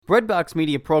Breadbox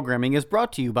Media programming is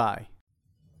brought to you by...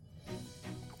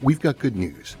 We've got good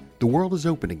news. The world is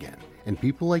open again, and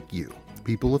people like you,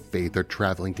 people of faith, are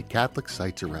traveling to Catholic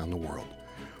sites around the world.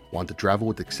 Want to travel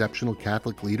with exceptional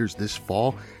Catholic leaders this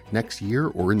fall, next year,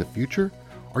 or in the future?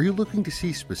 Are you looking to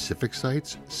see specific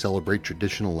sites, celebrate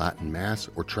traditional Latin Mass,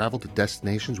 or travel to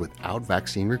destinations without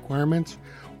vaccine requirements?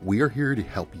 We are here to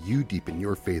help you deepen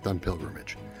your faith on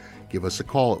pilgrimage. Give us a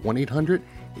call at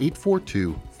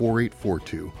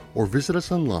 1-800-842-4842 or visit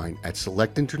us online at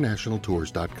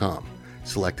selectinternationaltours.com.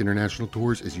 Select International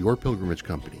Tours is your pilgrimage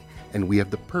company, and we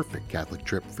have the perfect Catholic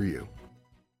trip for you.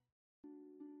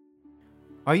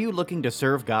 Are you looking to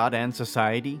serve God and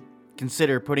society?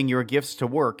 Consider putting your gifts to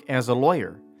work as a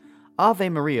lawyer. Ave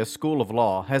Maria School of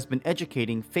Law has been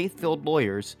educating faith-filled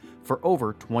lawyers for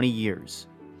over 20 years.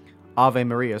 Ave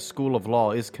Maria School of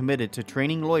Law is committed to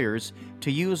training lawyers to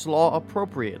use law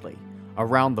appropriately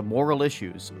around the moral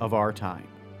issues of our time.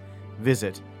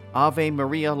 Visit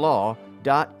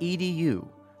avemarialaw.edu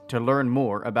to learn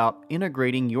more about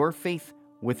integrating your faith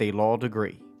with a law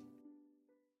degree.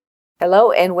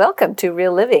 Hello and welcome to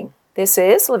Real Living. This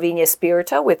is Lavinia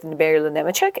Spirita with Mary Lou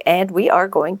Nemechek, and we are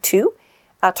going to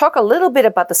talk a little bit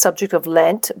about the subject of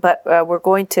Lent, but we're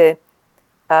going to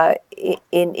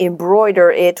embroider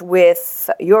it with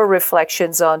your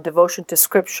reflections on devotion to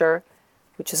Scripture,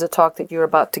 which is a talk that you're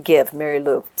about to give, Mary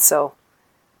Lou. So,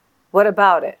 what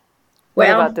about it? What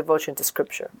about devotion to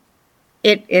Scripture?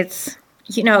 It's,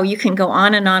 you can go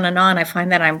on and on and on. I find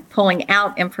that I'm pulling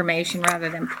out information rather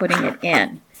than putting it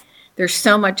in. There's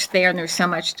so much there and there's so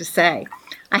much to say.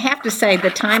 I have to say the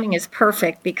timing is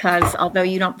perfect because although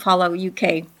you don't follow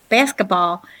UK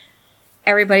basketball,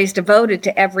 everybody's devoted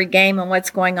to every game and what's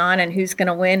going on and who's going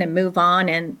to win and move on.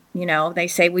 And, they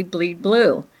say we bleed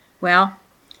blue. Well,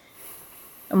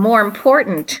 a more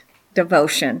important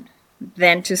devotion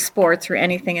than to sports or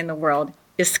anything in the world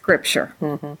is Scripture.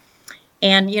 Mm-hmm.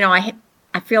 And,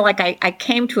 I feel like I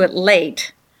came to it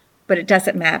late, but it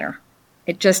doesn't matter.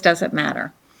 It just doesn't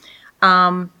matter.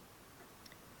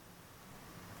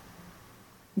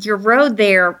 Your road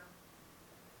there,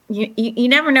 you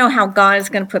never know how God is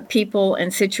going to put people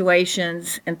and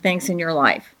situations and things in your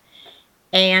life.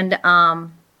 And,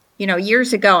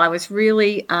 years ago, I was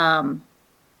really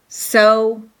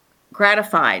so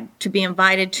gratified to be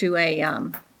invited to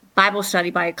a Bible study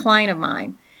by a client of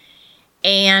mine.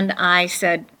 And I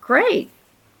said, great.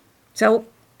 So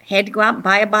had to go out and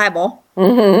buy a Bible,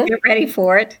 get ready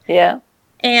for it. Yeah.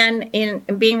 And in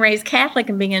being raised Catholic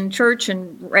and being in church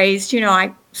and raised,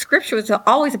 Scripture was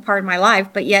always a part of my life,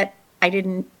 but yet I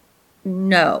didn't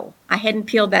know. I hadn't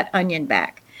peeled that onion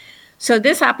back. So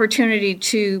this opportunity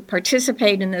to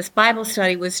participate in this Bible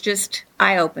study was just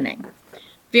eye-opening.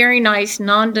 Very nice,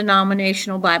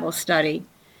 non-denominational Bible study.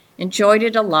 Enjoyed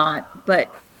it a lot, but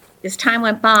as time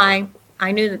went by,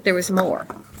 I knew that there was more.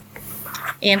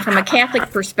 And from a Catholic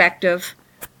perspective,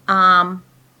 I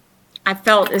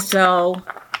felt as though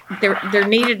there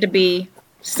needed to be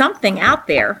something out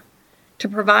there to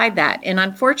provide that. And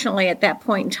unfortunately, at that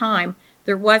point in time,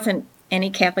 there wasn't any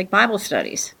Catholic Bible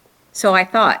studies. So I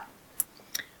thought.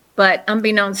 But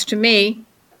unbeknownst to me,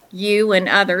 you and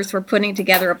others were putting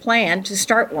together a plan to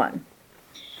start one.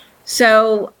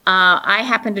 So I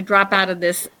happened to drop out of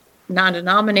this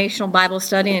non-denominational Bible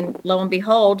study, and lo and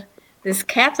behold, this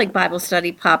Catholic Bible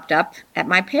study popped up at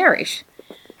my parish.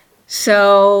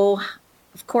 So,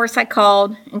 of course, I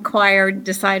called, inquired,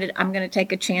 decided I'm going to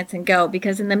take a chance and go,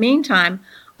 because in the meantime,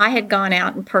 I had gone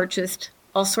out and purchased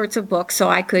all sorts of books so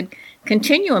I could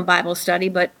continue in Bible study,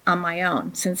 but on my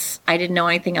own, since I didn't know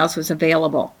anything else was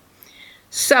available.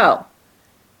 So,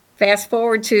 fast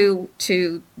forward to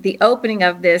the opening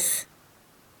of this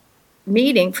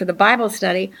meeting for the Bible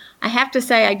study. I have to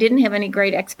say I didn't have any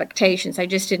great expectations. I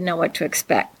just didn't know what to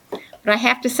expect. But I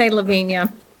have to say,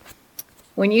 Lavinia,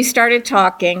 when you started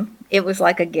talking, it was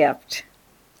like a gift.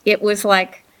 It was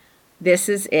like, this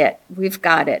is it. We've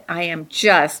got it. I am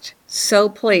just so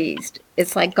pleased.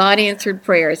 It's like God answered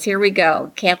prayers. Here we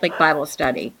go, Catholic Bible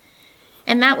study.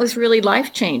 And that was really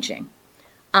life-changing.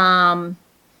 In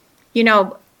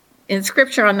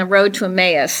Scripture on the road to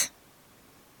Emmaus,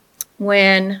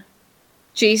 when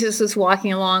Jesus was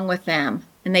walking along with them,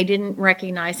 and they didn't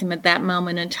recognize him at that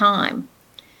moment in time.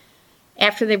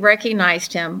 After they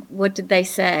recognized him, what did they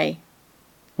say?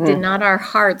 Did not our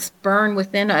hearts burn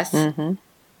within us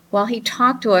while he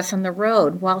talked to us on the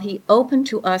road, while he opened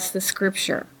to us the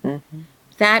Scripture?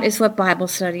 That is what Bible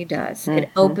study does. It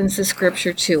opens the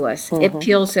Scripture to us. It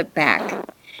peels it back.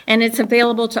 And it's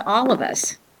available to all of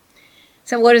us.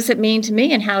 So what does it mean to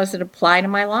me, and how does it apply to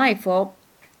my life? Well,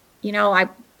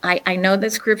 I know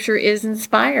that Scripture is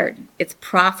inspired. It's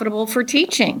profitable for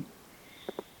teaching.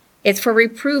 It's for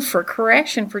reproof, for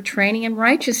correction, for training in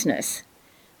righteousness,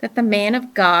 that the man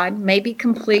of God may be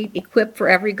complete, equipped for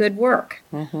every good work.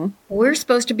 We're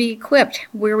supposed to be equipped.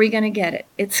 Where are we going to get it?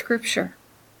 It's Scripture.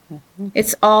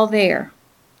 It's all there.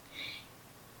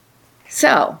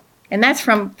 So, and that's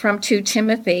from 2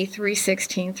 Timothy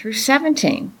 3:16 through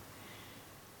 17.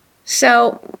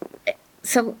 So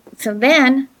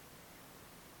then,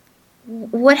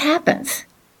 what happens?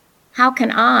 How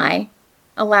can I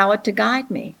allow it to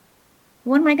guide me?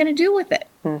 What am I going to do with it?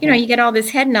 You know, you get all this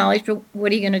head knowledge, but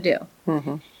what are you going to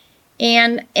do?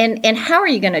 And how are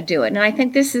you going to do it? And I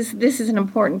think this is an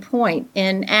important point.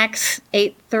 In Acts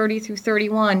 8:30 through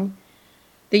 31,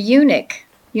 the eunuch,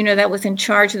 you know, that was in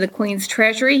charge of the queen's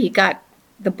treasury, he got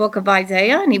the book of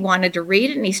Isaiah and he wanted to read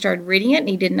it, and he started reading it and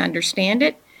he didn't understand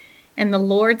it. And the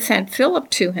Lord sent Philip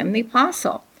to him, the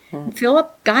apostle. And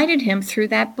Philip guided him through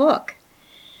that book.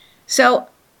 So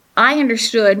I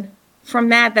understood from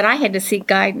that I had to seek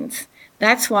guidance.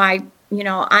 That's why, you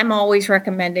know, I'm always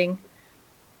recommending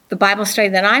the Bible study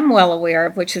that I'm well aware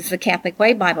of, which is the Catholic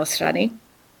Way Bible study.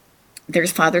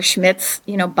 There's Father Schmidt's,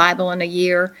 you know, Bible in a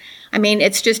Year. I mean,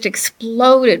 it's just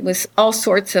exploded with all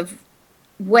sorts of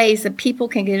ways that people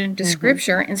can get into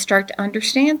Scripture and start to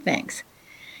understand things.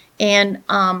 And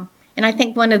I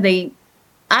think one of the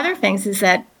other things is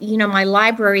that, you know, my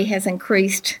library has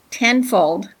increased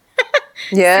tenfold.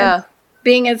 Yeah.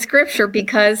 Being in Scripture,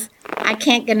 because I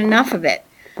can't get enough of it.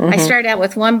 I started out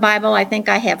with one Bible. I think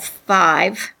I have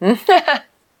 5. I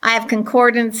have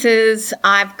concordances.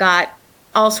 I've got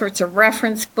all sorts of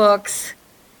reference books.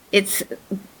 It's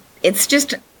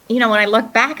just, you know, when I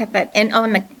look back at that, and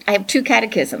I have 2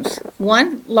 catechisms,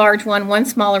 one large one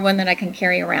smaller one that I can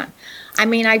carry around. I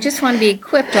mean, I just want to be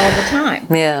equipped all the time.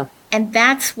 Yeah. And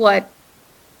that's what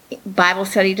Bible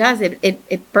study does.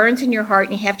 It burns in your heart,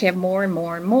 and you have to have more and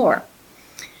more and more.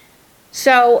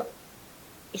 So,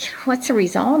 what's the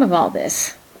result of all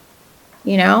this?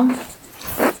 You know,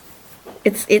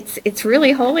 it's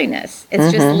really holiness. It's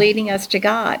just leading us to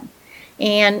God.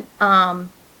 And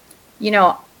you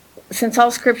know, since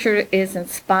all Scripture is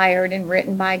inspired and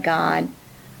written by God,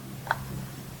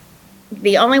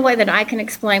 the only way that I can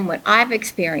explain what I've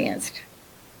experienced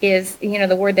is, you know,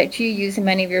 the word that you use in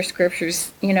many of your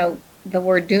scriptures, you know, the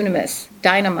word dunamis,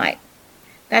 dynamite.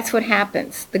 That's what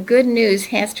happens. The good news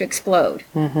has to explode.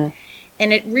 And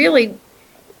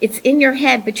it's in your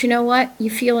head, but you know what? You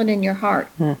feel it in your heart.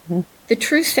 The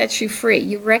truth sets you free.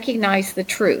 You recognize the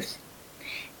truth,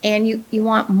 and you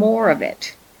want more of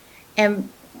it. And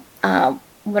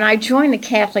when I joined the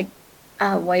Catholic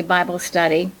Way Bible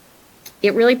study,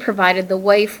 it really provided the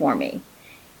way for me.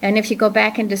 And if you go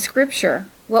back into Scripture,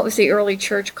 what was the early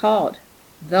church called?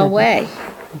 The way.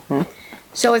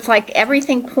 So it's like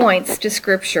everything points to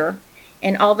Scripture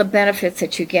and all the benefits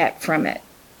that you get from it.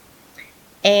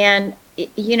 And,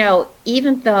 you know,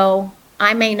 even though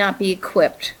I may not be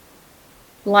equipped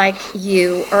like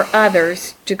you or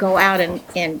others to go out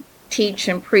and teach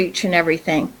and preach and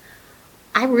everything,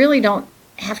 I really don't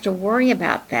have to worry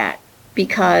about that,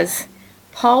 because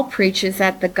Paul preaches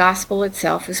that the gospel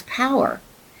itself is power.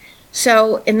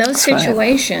 So in those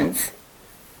situations,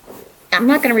 I'm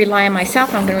not going to rely on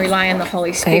myself. I'm going to rely on the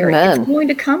Holy Spirit. Amen. It's going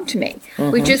to come to me.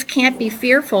 We just can't be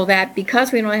fearful that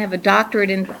because we don't have a doctorate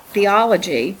in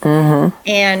theology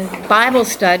and Bible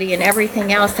study and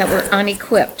everything else that we're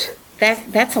unequipped.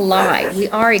 That's a lie. We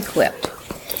are equipped.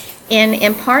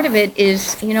 And part of it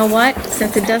is, you know what?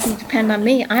 Since it doesn't depend on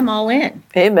me, I'm all in.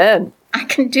 Amen. I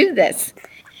can do this.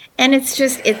 And it's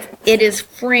just, it is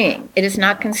freeing. It is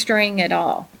not constraining at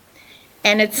all.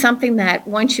 And it's something that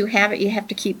once you have it, you have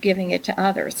to keep giving it to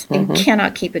others. You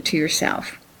cannot keep it to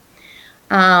yourself.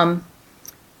 I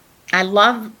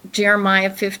love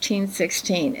Jeremiah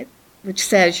 15:16, which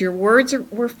says, "Your words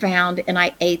were found, and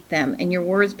I ate them, and your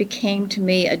words became to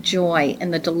me a joy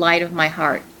and the delight of my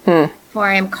heart. For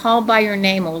I am called by your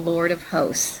name, O Lord of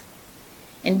hosts."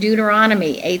 In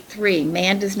Deuteronomy 8:3,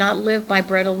 "Man does not live by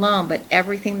bread alone, but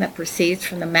everything that proceeds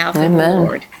from the mouth of the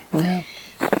Lord." Yeah.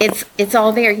 It's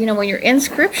all there. You know, when you're in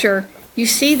Scripture, you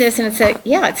see this, and it's like,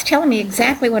 yeah, it's telling me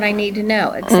exactly what I need to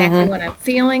know, exactly what I'm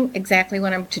feeling, exactly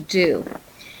what I'm to do.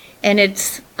 And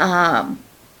it's, I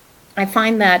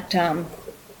find that,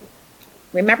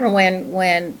 remember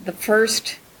when the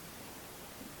first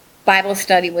Bible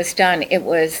study was done, it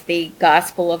was the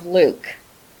Gospel of Luke.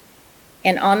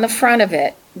 And on the front of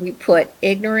it, we put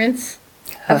ignorance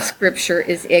of Scripture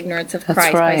is ignorance of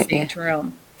Christ by St.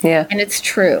 Jerome. Yeah. And it's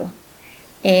true.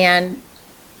 And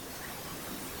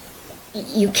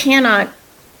you cannot,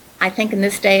 I think in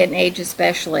this day and age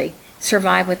especially,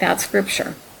 survive without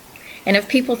Scripture. And if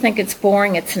people think it's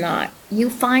boring, it's not. You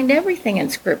find everything in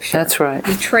Scripture. That's right.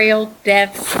 Betrayal,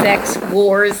 death, sex,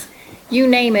 wars, you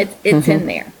name it, it's in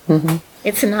there.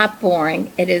 It's not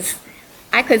boring. It is.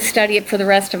 I could study it for the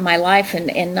rest of my life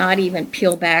and not even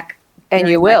peel back. And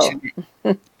very you much will. of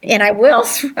it. And I will,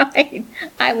 right?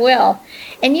 I will.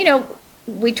 And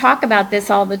we talk about this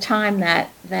all the time, that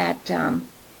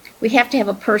we have to have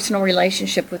a personal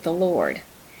relationship with the Lord.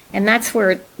 And that's where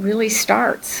it really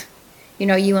starts.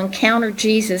 You encounter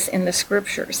Jesus in the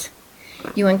Scriptures.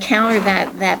 You encounter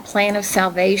that plan of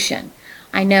salvation.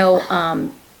 I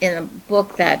know in a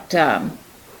book that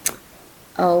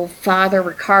Father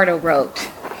Ricardo wrote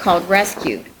called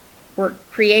Rescued. We're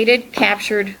created,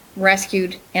 captured,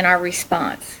 rescued, and our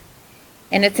response.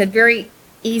 And it's a very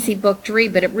easy book to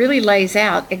read, but it really lays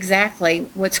out exactly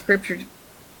what Scripture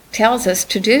tells us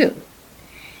to do.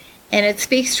 And it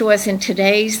speaks to us in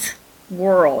today's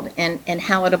world and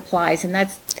how it applies, and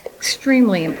that's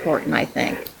extremely important, I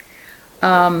think.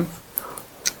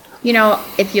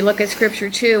 If you look at Scripture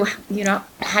too,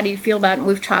 how do you feel about it? And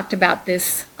we've talked about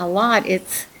this a lot.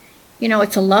 It's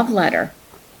a love letter.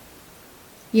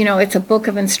 It's a book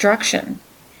of instruction.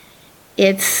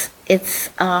 It's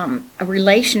a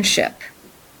relationship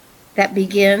that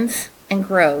begins and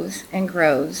grows and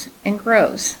grows and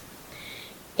grows.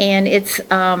 And it's,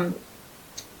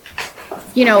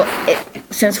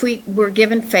 since we're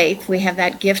given faith, we have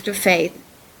that gift of faith,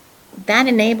 that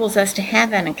enables us to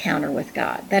have that encounter with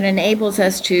God. That enables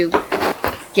us to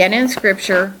get in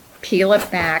Scripture, peel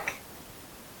it back,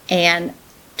 and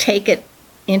take it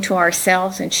into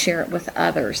ourselves and share it with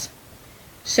others.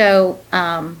 So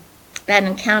that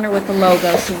encounter with the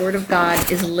Logos, the Word of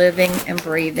God, is living and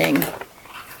breathing.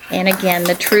 And again,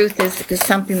 the truth is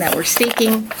something that we're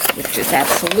seeking, which is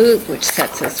absolute, which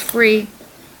sets us free,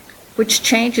 which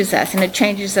changes us, and it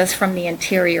changes us from the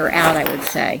interior out, I would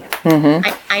say.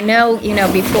 I know,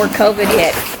 before COVID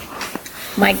hit,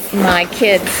 my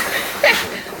kids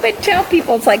would tell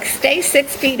people, it's like, stay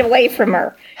 6 feet away from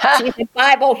her. She's a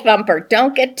Bible thumper.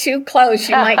 Don't get too close.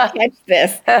 You might catch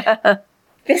this.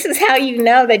 This is how you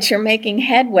know that you're making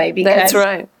headway, because That's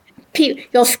right.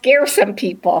 You'll scare some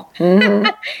people. And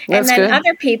then good.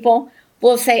 other people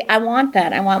will say, I want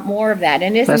that. I want more of that.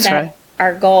 And isn't That's that right.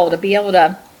 our goal, to be able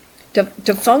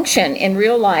to function in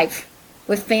real life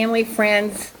with family,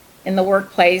 friends, in the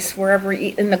workplace, wherever,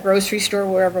 in the grocery store,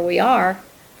 wherever we are,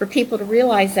 for people to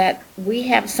realize that we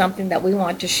have something that we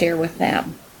want to share with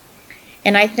them.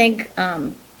 And I think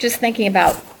just thinking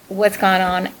about what's gone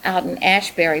on out in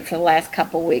Ashbury for the last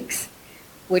couple weeks,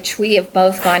 which we have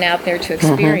both gone out there to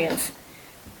experience,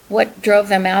 what drove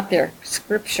them out there?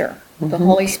 Scripture, the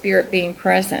Holy Spirit being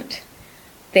present.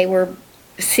 They were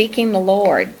seeking the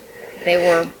Lord. They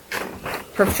were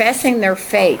professing their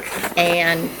faith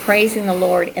and praising the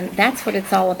Lord, and that's what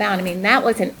it's all about. I mean, that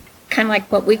was kind of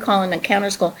like what we call in Encounter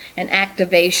School an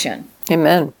activation.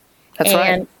 Amen. That's right.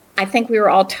 And I think we were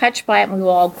all touched by it, and we will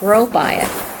all grow by it.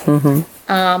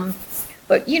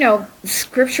 But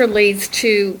Scripture leads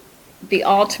to the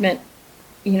ultimate,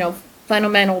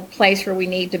 fundamental place where we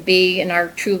need to be in our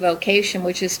true vocation,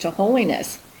 which is to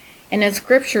holiness. And in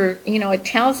Scripture, it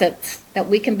tells us that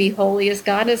we can be holy as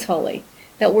God is holy,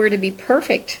 that we're to be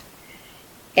perfect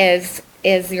as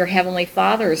your Heavenly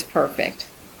Father is perfect.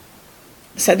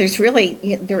 So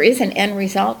there is an end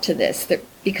result to this,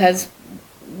 because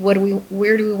where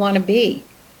do we want to be?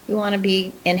 We want to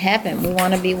be in heaven. We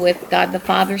want to be with God the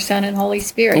Father, Son, and Holy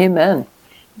Spirit. Amen.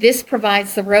 This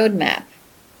provides the roadmap.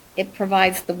 It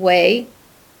provides the way,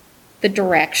 the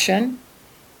direction,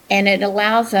 and it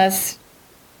allows us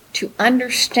to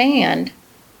understand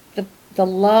the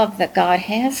love that God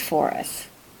has for us,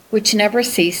 which never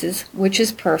ceases, which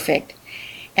is perfect.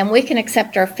 And we can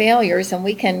accept our failures, and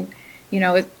we can,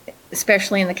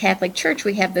 especially in the Catholic Church,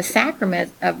 we have the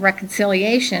sacrament of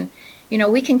reconciliation.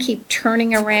 We can keep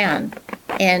turning around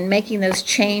and making those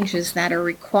changes that are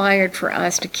required for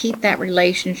us to keep that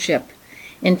relationship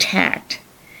intact.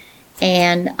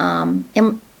 And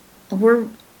we're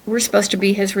supposed to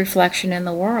be His reflection in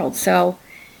the world. So,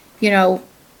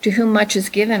 to whom much is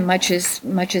given, much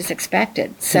is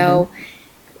expected. So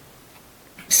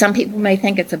some people may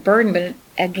think it's a burden, but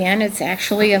again, it's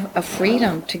actually a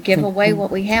freedom to give away what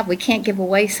we have. We can't give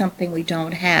away something we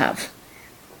don't have.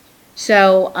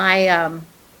 So to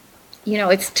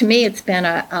me, it's been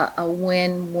a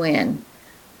win-win.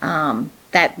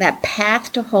 That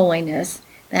path to holiness,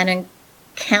 that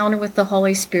encounter with the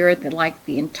Holy Spirit,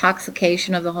 the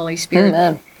intoxication of the Holy Spirit.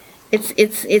 Amen.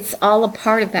 It's all a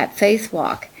part of that faith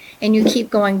walk, and you keep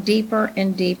going deeper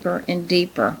and deeper and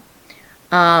deeper.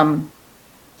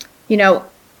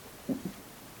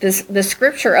 the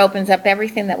scripture opens up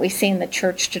everything that we see in the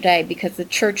church today, because the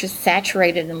church is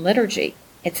saturated in liturgy.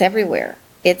 It's everywhere.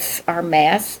 It's our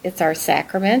Mass, it's our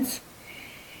sacraments,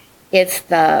 it's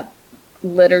the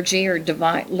liturgy or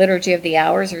divine liturgy of the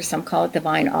hours, or some call it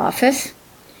divine office.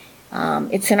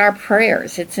 It's in our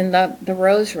prayers. It's in the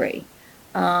rosary.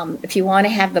 If you want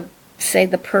to have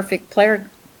the perfect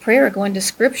prayer, go into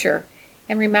Scripture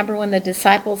and remember when the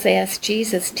disciples asked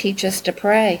Jesus, "Teach us to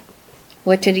pray."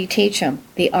 What did he teach them?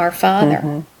 The Our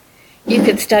Father. You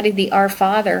could study the Our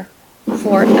Father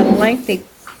for a lengthy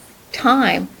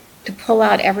time to pull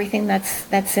out everything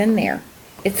that's in there.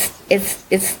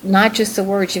 It's not just the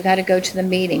words. You got to go to the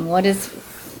meaning. What is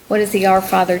the Our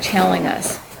Father telling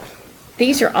us?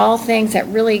 These are all things that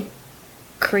really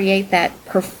create that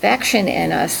perfection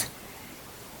in us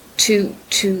to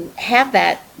have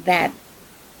that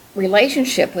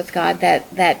relationship with God,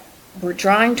 that we're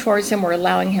drawing towards Him. We're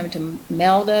allowing Him to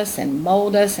meld us and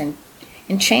mold us and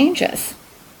change us.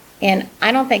 And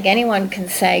I don't think anyone can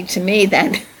say to me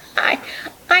that I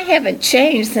haven't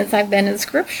changed since I've been in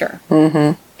Scripture.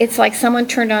 It's like someone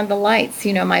turned on the lights.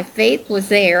 My faith was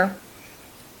there.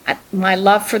 My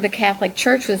love for the Catholic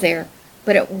Church was there,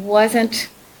 but it wasn't,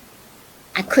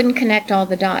 I couldn't connect all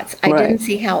the dots. I didn't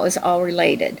see how it was all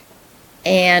related.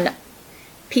 And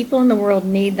people in the world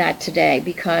need that today,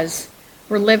 because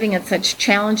we're living in such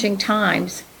challenging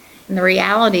times, and the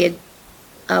reality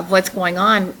of what's going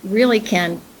on really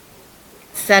can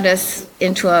set us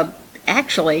into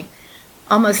actually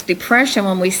almost depression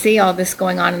when we see all this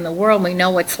going on in the world. We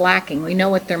know what's lacking. We know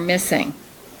what they're missing.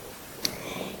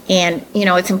 And,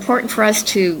 it's important for us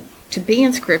to be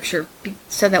in Scripture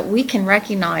so that we can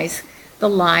recognize the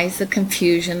lies, the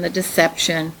confusion, the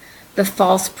deception, the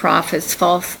false prophets,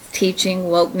 false teaching,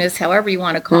 wokeness, however you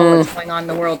want to call what's going on in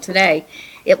the world today.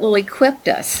 It will equip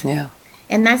us. Yeah.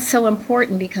 And that's so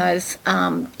important, because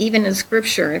even in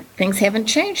Scripture, things haven't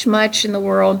changed much in the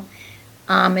world.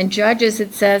 In Judges,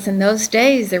 it says, "In those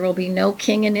days there will be no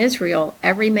king in Israel.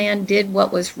 Every man did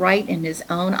what was right in his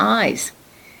own eyes."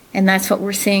 And that's what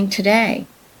we're seeing today.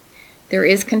 There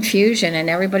is confusion, and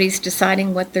everybody's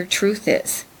deciding what their truth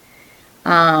is.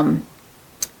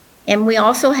 And we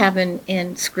also have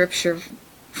in Scripture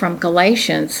from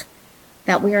Galatians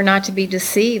that we are not to be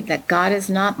deceived, that God is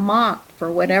not mocked,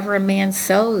 for whatever a man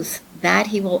sows, that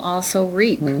he will also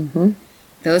reap.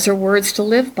 Those are words to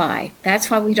live by.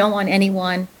 That's why we don't want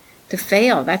anyone to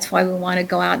fail. That's why we want to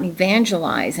go out and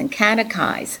evangelize and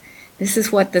catechize. This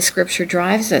is what the Scripture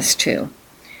drives us to.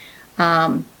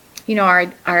 Our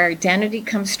identity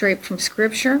comes straight from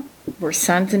Scripture. We're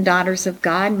sons and daughters of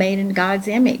God, made in God's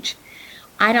image.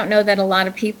 I don't know that a lot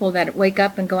of people that wake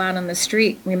up and go out on the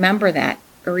street remember that,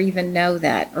 or even know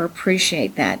that, or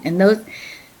appreciate that. And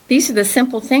these are the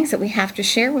simple things that we have to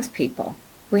share with people.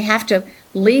 We have to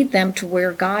lead them to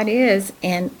where God is,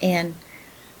 and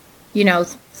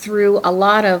through a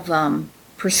lot of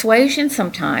persuasion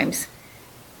sometimes,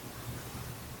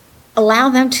 allow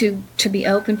them to be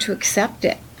open to accept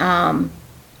it. God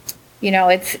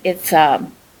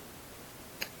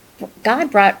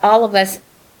brought all of us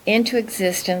into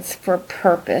existence for a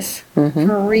purpose,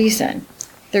 for a reason.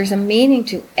 There's a meaning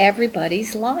to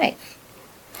everybody's life.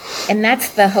 And that's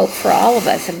the hope for all of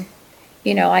us. And,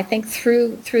 I think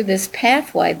through this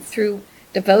pathway, through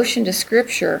devotion to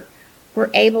Scripture,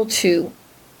 we're able to,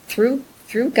 through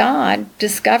God,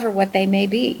 discover what they may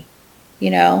be.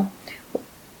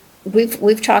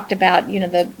 We've talked about,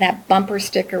 that bumper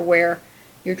sticker where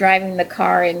you're driving the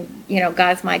car and,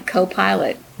 God's my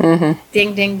co-pilot.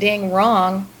 Ding, ding, ding,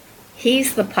 wrong.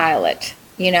 He's the pilot.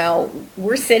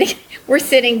 We're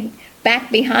sitting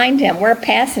back behind him. We're a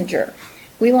passenger.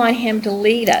 We want him to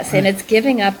lead us, and it's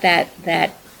giving up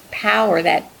that power,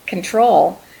 that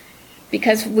control,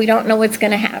 because we don't know what's going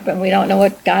to happen. We don't know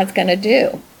what God's going to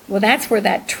do. Well, that's where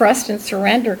that trust and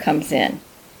surrender comes in.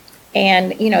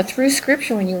 And, through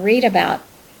Scripture, when you read about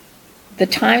the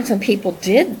times when people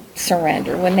did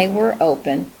surrender, when they were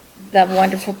open, the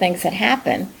wonderful things that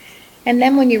happened. And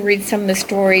then when you read some of the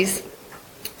stories,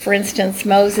 for instance,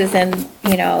 Moses and,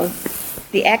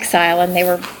 the exile,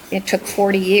 and it took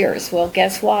 40 years. Well,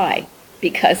 guess why?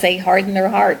 Because they hardened their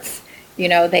hearts.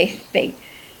 They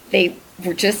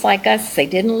were just like us. They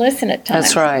didn't listen at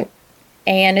times. That's right.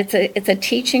 And it's a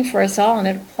teaching for us all, and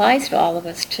it applies to all of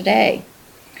us today.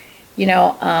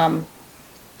 I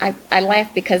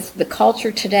laugh because the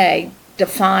culture today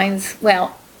defines,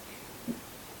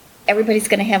 everybody's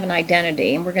going to have an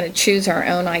identity, and we're going to choose our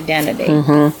own identity.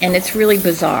 And it's really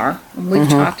bizarre. And we've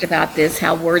talked about this,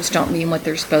 how words don't mean what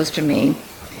they're supposed to mean.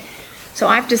 So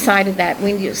I've decided that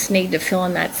we just need to fill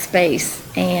in that space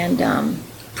and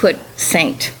put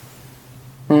saint.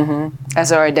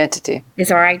 As our identity.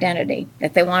 Is our identity.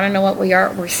 If they want to know what we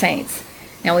are, we're saints.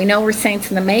 Now we know we're saints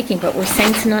in the making, but we're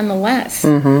saints nonetheless.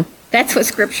 That's what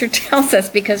Scripture tells us,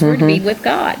 because we're to be with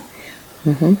God.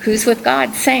 Who's with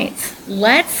God? Saints.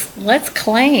 Let's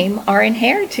claim our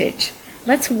inheritance.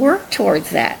 Let's work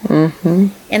towards that.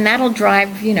 And that'll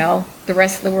drive, the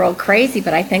rest of the world crazy,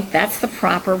 but I think that's the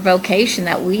proper vocation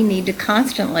that we need to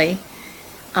constantly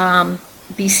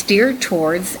be steered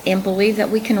towards and believe that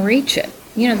we can reach it.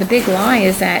 The big lie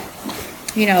is that,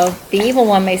 the evil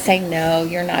one may say, no,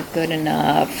 you're not good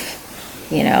enough.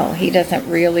 He doesn't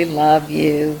really love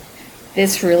you.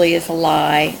 This really is a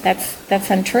lie. That's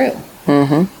untrue.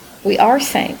 We are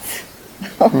saints.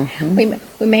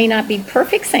 We may not be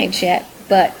perfect saints yet,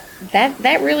 but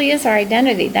that really is our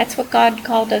identity. That's what God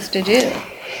called us to do.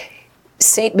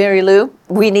 Saint Mary Lou,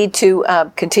 we need to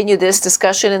continue this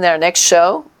discussion in our next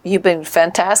show. You've been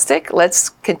fantastic. Let's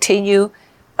continue.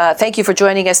 Thank you for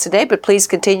joining us today, but please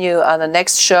continue on the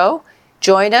next show.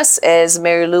 Join us as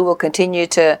Mary Lou will continue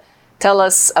to tell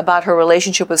us about her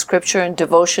relationship with Scripture and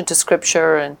devotion to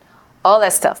Scripture and all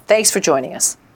that stuff. Thanks for joining us.